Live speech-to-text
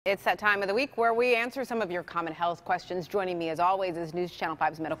It's that time of the week where we answer some of your common health questions. Joining me as always is News Channel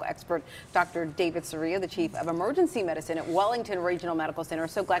 5's medical expert, Dr. David Soria, the Chief of Emergency Medicine at Wellington Regional Medical Center.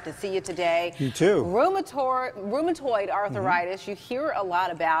 So glad to see you today. You too. Rheumatoid arthritis, you hear a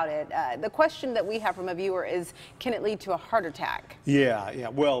lot about it. The question that we have from a viewer is, can it lead to a heart attack? Yeah.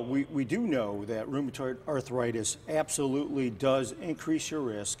 Well, we do know that rheumatoid arthritis absolutely does increase your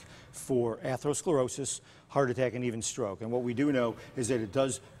risk for atherosclerosis, heart attack, and even stroke. And what we do know is that it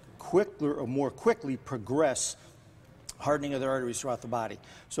does more quickly progress hardening of the arteries throughout the body.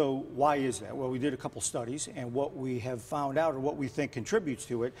 So why is that? Well, we did a couple studies, and what we have found out, or what we think contributes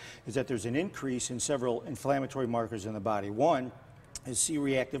to it, is that there's an increase in several inflammatory markers in the body. One is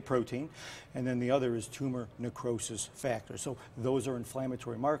C-reactive protein, and then the other is tumor necrosis factor. So those are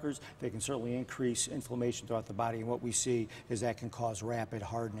inflammatory markers. They can certainly increase inflammation throughout the body, and what we see is that can cause rapid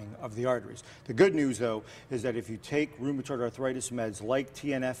hardening of the arteries. The good news, though, is that if you take rheumatoid arthritis meds like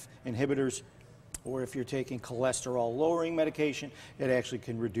TNF inhibitors, or if you're taking cholesterol-lowering medication, it actually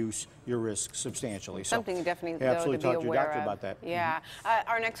can reduce your risk substantially. Something you definitely absolutely to be talk to your aware doctor of. about that. Yeah.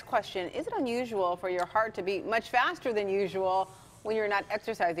 Our next question, is it unusual for your heart to beat much faster than usual when you're not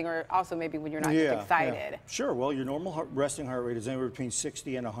exercising, or also maybe when you're not excited? Yeah. Sure. Well, your normal resting heart rate is anywhere between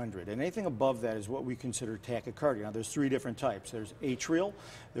 60 and 100, and anything above that is what we consider tachycardia. Now, there's three different types. There's atrial,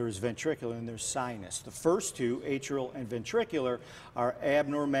 there's ventricular, and there's sinus. The first two, atrial and ventricular, are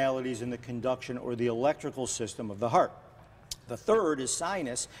abnormalities in the conduction or the electrical system of the heart. The third is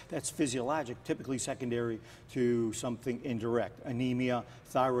sinus. That's physiologic, typically secondary to something indirect. Anemia,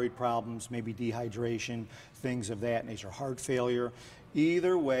 thyroid problems, maybe dehydration, things of that nature, heart failure.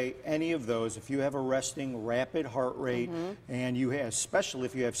 Either way, any of those, if you have a resting rapid heart rate, and you have, especially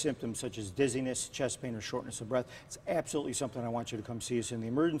if you have symptoms such as dizziness, chest pain, or shortness of breath, it's absolutely something I want you to come see us in the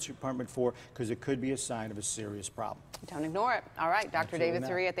emergency department for, because it could be a sign of a serious problem. Don't ignore it. All right, Dr. David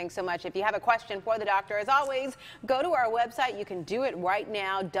Soria, thanks so much. If you have a question for the doctor, as always, go to our website. You can do it right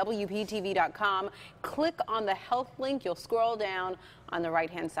now, WPTV.com. Click on the health link. You'll scroll down on the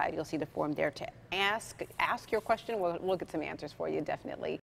right-hand side. You'll see the form there to ask your question. We'll get some answers for you, definitely.